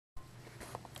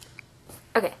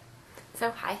Okay, so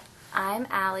hi, I'm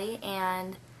Allie,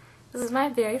 and this is my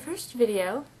very first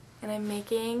video, and I'm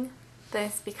making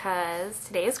this because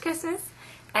today is Christmas,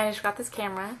 and I just got this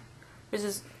camera, which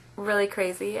is really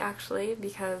crazy, actually,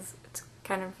 because it's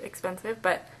kind of expensive,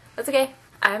 but that's okay.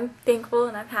 I'm thankful,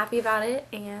 and I'm happy about it,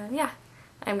 and yeah,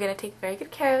 I'm going to take very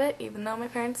good care of it, even though my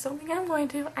parents don't think I'm going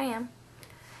to. I am.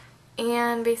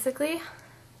 And basically,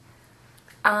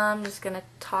 I'm just going to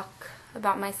talk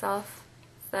about myself,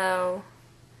 so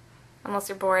unless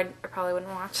you're bored, I probably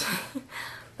wouldn't watch.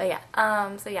 But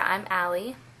yeah, so yeah, I'm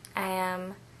Allie. I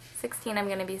am 16. I'm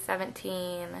going to be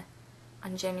 17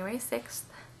 on January 6th,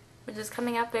 which is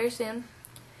coming up very soon.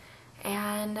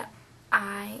 And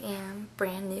I am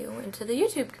brand new into the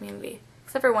YouTube community,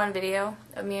 except for one video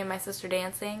of me and my sister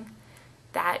dancing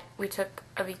that we took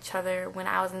of each other when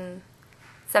I was in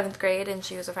 7th grade and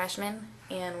she was a freshman,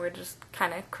 and we're just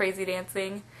kind of crazy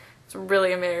dancing. It's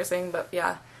really embarrassing, but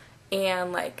yeah.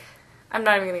 And like, I'm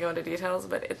not even going to go into details,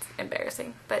 but it's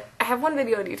embarrassing. But I have one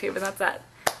video on YouTube, and that's that.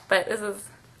 But this is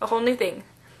a whole new thing.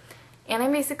 And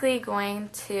I'm basically going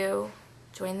to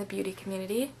join the beauty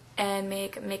community and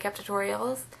make makeup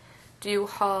tutorials, do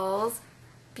hauls,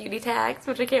 beauty tags,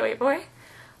 which I can't wait for.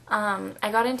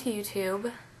 I got into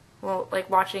YouTube, well, like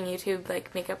watching YouTube,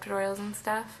 like makeup tutorials and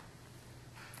stuff,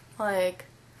 like,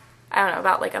 I don't know,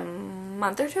 about like a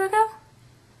month or two ago.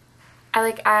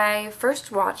 I first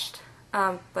watched,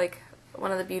 like, one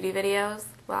of the beauty videos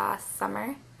last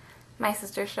summer. My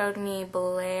sister showed me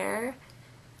Blair,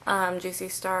 Juicy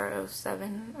Star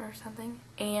 07 or something,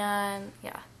 and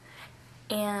yeah.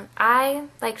 And I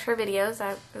liked her videos.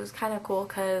 It was kind of cool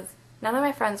because none of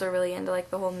my friends were really into like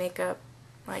the whole makeup,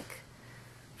 like,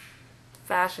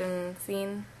 fashion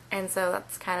scene, and so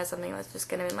that's kind of something that's just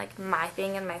gonna be like my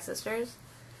thing and my sister's.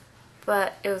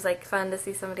 But it was like fun to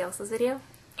see somebody else's video,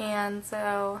 and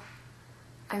so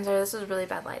I'm sorry, this was really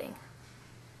bad lighting.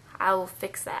 I will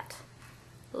fix that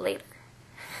later.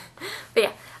 But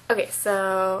yeah, okay,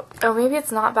 so, oh, maybe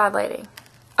it's not bad lighting.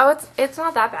 Oh, it's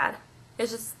not that bad.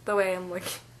 It's just the way I'm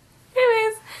looking.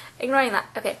 Anyways, ignoring that.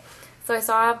 Okay, so I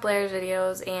saw Blair's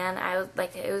videos, and I was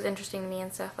like, it was interesting to me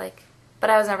and stuff, like, but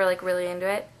I was never like really into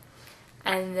it.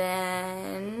 And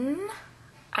then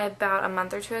about a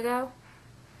month or two ago,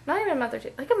 not even a month or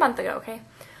two, like a month ago, okay,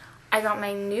 I got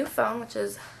my new phone, which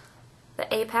is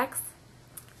the Apex,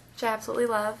 which I absolutely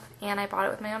love, and I bought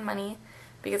it with my own money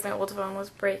because my old phone was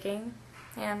breaking,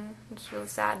 and it's really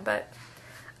sad, but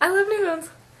I love new phones,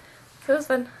 so it was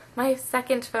fun. My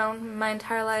second phone in my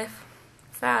entire life.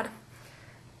 Sad.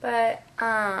 But,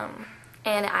 and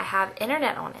I have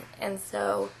internet on it, and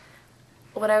so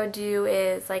what I would do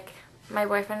is, like, my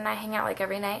boyfriend and I hang out, like,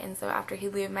 every night, and so after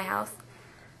he'd leave my house,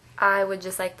 I would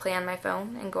just, like, play on my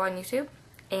phone and go on YouTube,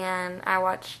 and I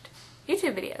watched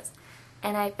YouTube videos,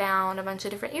 and I found a bunch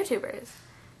of different YouTubers,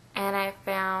 and I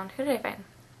found, who did I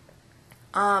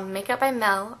find? Makeup by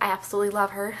Mel. I absolutely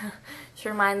love her. She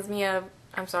reminds me of,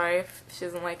 I'm sorry if she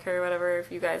doesn't like her or whatever,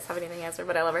 if you guys have anything against her,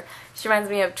 but I love her. She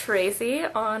reminds me of Tracy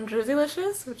on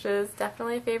Jerseylicious, which is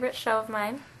definitely a favorite show of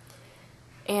mine,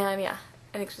 and yeah,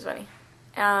 I think she's funny.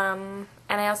 And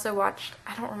I also watched,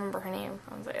 I don't remember her name,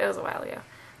 it was a while ago,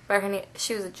 but her name,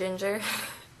 she was a ginger,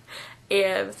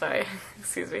 and, sorry,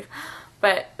 excuse me,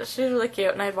 but she was really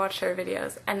cute, and I'd watch her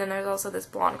videos. And then there's also this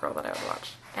blonde girl that I would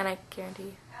watch, and I guarantee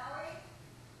you. Allie?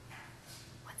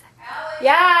 What's that? Allie?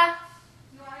 Yeah!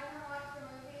 You want to come watch the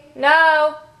movie?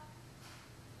 No!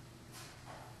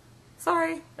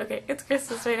 Sorry. Okay, it's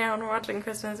Christmas right now, and we're watching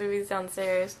Christmas movies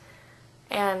downstairs.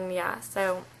 And yeah,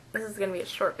 so this is gonna be a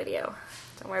short video.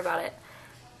 Don't worry about it.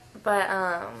 But,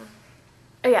 oh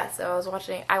yeah, so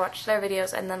I watched their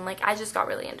videos, and then, like, I just got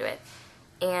really into it.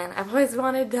 And I've always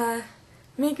wanted to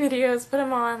make videos, put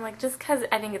them on, like, just because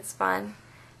I think it's fun.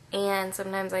 And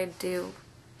sometimes I do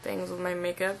things with my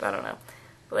makeup, I don't know.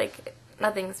 Like,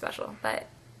 nothing special, but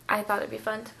I thought it'd be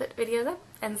fun to put videos up.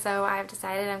 And so I've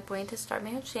decided I'm going to start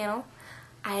my own channel.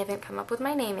 I haven't come up with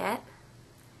my name yet,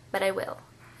 but I will.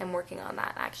 I'm working on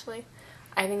that, actually.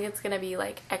 I think it's going to be,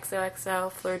 like,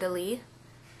 xoxoFleurd'Allie,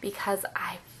 because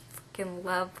I freaking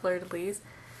love fleur-de-lis.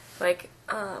 Like,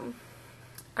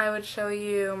 I would show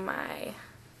you my,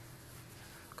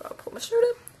 gotta pull my shirt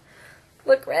up,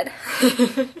 look red.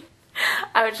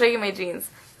 I would show you my jeans,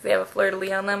 because they have a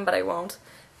fleur-de-lis on them, but I won't,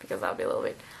 because that would be a little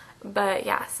weird. But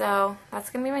yeah, so that's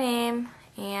gonna be my name,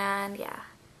 and yeah.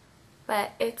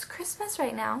 But it's Christmas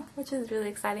right now, which is really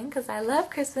exciting, because I love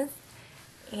Christmas,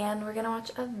 and we're gonna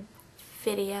watch a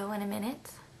video in a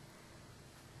minute.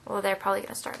 Well, they're probably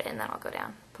gonna start it, and then I'll go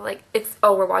down. But like,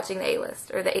 we're watching the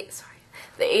A-List, or the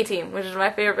A-Team, which is my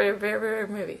favorite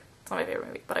movie. It's not my favorite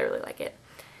movie, but I really like it.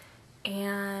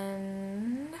 And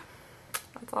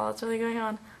That's all that's really going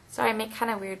on. Sorry, I make kind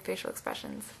of weird facial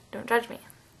expressions. Don't judge me.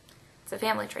 It's a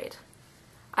family trait.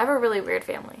 I have a really weird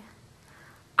family.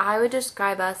 I would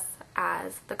describe us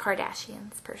as the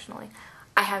Kardashians, personally.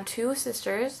 I have 2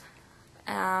 sisters.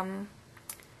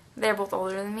 They're both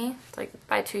older than me, like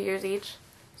by 2 years each.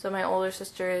 So my older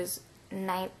sister is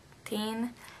 19,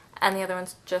 and the other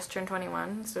one's just turned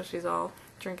 21, so she's all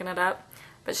drinking it up.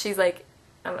 But she's like,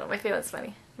 I don't know, my family's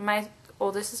funny. My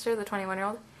older sister, the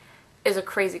 21-year-old, is a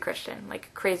crazy Christian,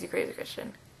 like crazy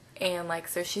Christian. And like,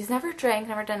 so she's never drank,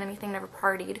 never done anything, never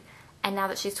partied. And now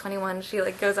that she's 21, she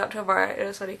like goes out to a bar. It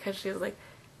was funny because she was like,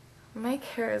 my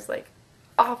hair is like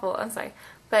awful. I'm sorry.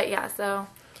 But yeah, so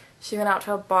she went out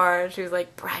to a bar and she was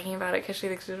like bragging about it because she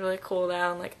thinks she's really cool now.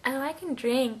 And like, oh, I can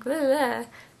drink, blah, blah.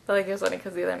 But like, it was funny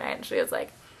because the other night she was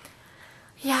like,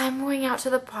 yeah, I'm going out to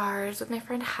the bars with my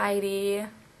friend Heidi.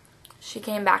 She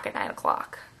came back at 9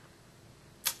 o'clock.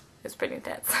 It was pretty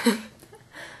intense. But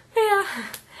yeah,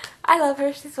 I love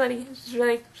her. She's funny. She's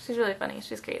really funny.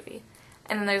 She's crazy.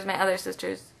 And then there's my other sister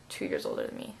who's 2 years older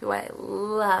than me, who I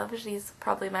love. She's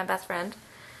probably my best friend.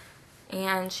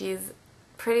 And she's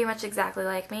pretty much exactly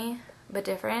like me, but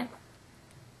different.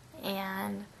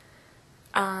 And,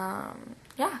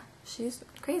 yeah, she's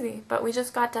crazy. But we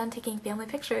just got done taking family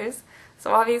pictures.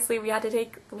 So obviously we had to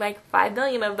take like 5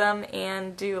 million of them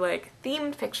and do like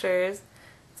themed pictures.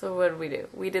 So what did we do?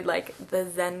 We did like the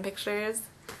Zen pictures.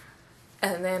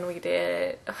 And then we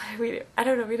did, what did we do? I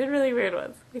don't know, we did really weird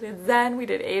ones. We did Zen, we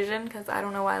did Asian, because I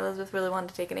don't know why Elizabeth really wanted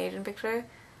to take an Asian picture.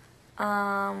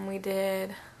 We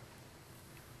did,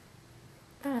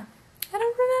 I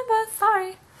don't remember,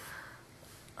 sorry.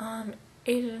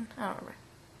 Asian, I don't remember.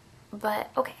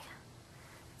 But, okay.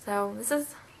 So, this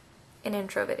is an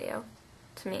intro video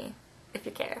to me, if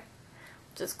you care.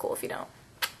 Which is cool if you don't.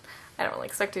 I don't really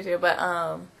expect you to, but,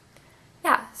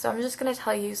 yeah. So I'm just going to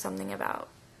tell you something about,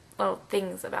 well,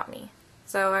 things about me.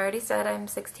 So I already said I'm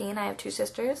 16, I have 2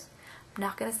 sisters. I'm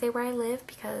not going to say where I live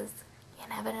because you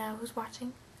never know who's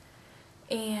watching.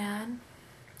 And,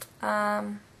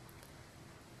 there's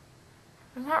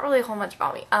not really a whole much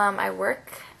about me. I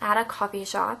work at a coffee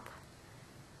shop,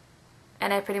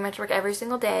 and I pretty much work every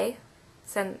single day.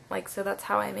 So that's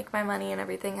how I make my money and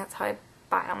everything. That's how I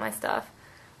buy all my stuff,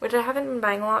 which I haven't been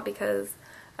buying a lot because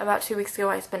about 2 weeks ago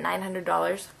I spent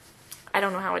 $900. I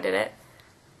don't know how I did it,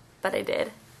 but I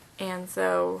did. And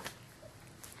so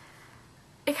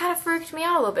it kind of freaked me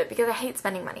out a little bit because I hate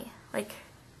spending money. Like,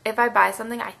 if I buy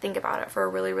something, I think about it for a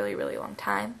really, really, really long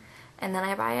time, and then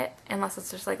I buy it, unless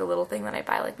it's just like a little thing that I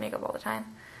buy, like makeup all the time.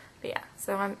 But yeah,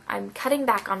 so I'm cutting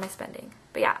back on my spending.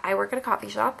 But yeah, I work at a coffee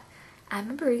shop.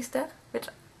 I'm a barista, which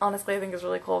honestly I think is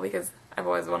really cool because I've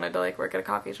always wanted to like work at a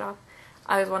coffee shop.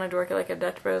 I always wanted to work at like a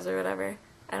Dutch Bros or whatever.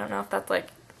 I don't know if that's like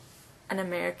an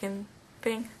American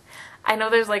thing. I know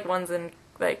there's like ones in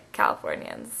like California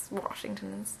and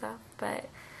Washington and stuff, but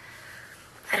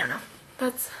I don't know.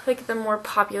 That's like the more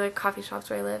popular coffee shops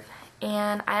where I live.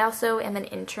 And I also am an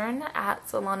intern at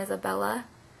Salon Isabella,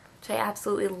 which I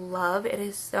absolutely love. It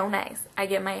is so nice. I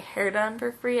get my hair done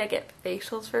for free. I get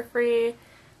facials for free.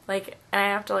 Like, and I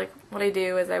have to like, what I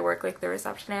do is I work like the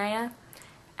reception area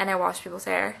and I wash people's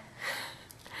hair,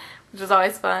 which is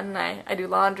always fun. I do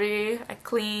laundry, I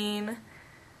clean,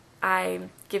 I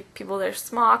give people their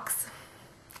smocks.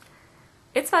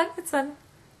 It's fun, it's fun.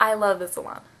 I love the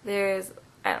salon. I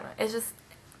don't know, it's just,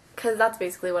 because that's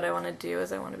basically what I want to do,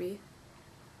 is I want to be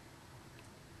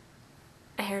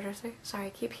a hairdresser. Sorry, I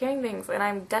keep hearing things, and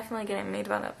I'm definitely getting made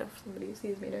fun of if somebody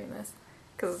sees me doing this,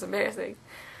 because it's embarrassing.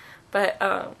 But,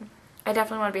 I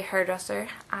definitely want to be a hairdresser.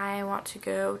 I want to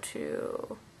go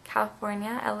to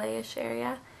California, LA-ish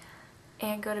area,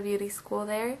 and go to beauty school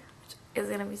there, which is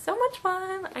going to be so much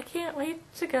fun. I can't wait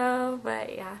to go,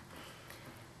 but yeah.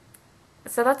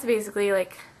 So that's basically,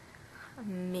 like,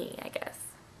 me, I guess.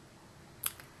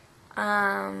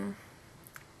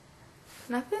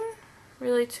 Nothing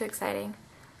really too exciting.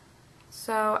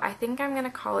 So I think I'm going to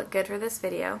call it good for this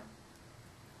video.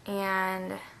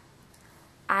 And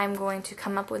I'm going to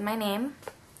come up with my name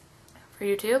for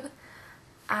YouTube.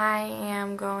 I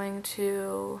am going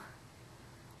to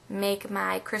make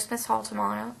my Christmas haul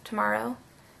tomorrow.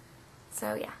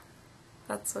 So yeah,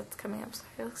 that's what's coming up. Sorry,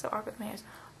 I look so awkward with my ears.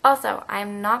 Also,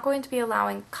 I'm not going to be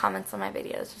allowing comments on my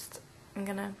videos. I'm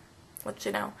gonna let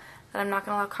you know that I'm not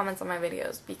gonna allow comments on my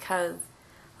videos because,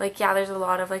 like, yeah, there's a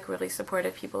lot of like really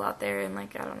supportive people out there and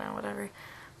like, I don't know, whatever.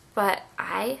 But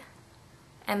I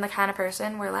am the kind of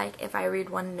person where, like, if I read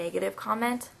one negative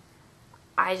comment,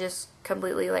 I just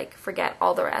completely like forget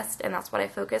all the rest, and that's what I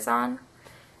focus on.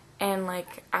 And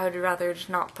like, I would rather just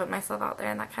not put myself out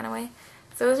there in that kind of way.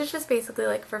 So this is just basically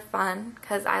like for fun,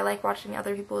 because I like watching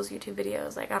other people's YouTube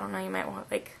videos. Like, I don't know, you might want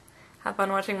like have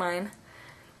fun watching mine.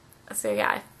 So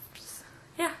yeah,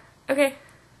 yeah, okay,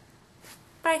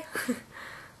 bye.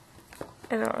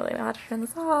 I don't really know how to turn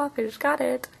this off. I just got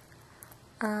it.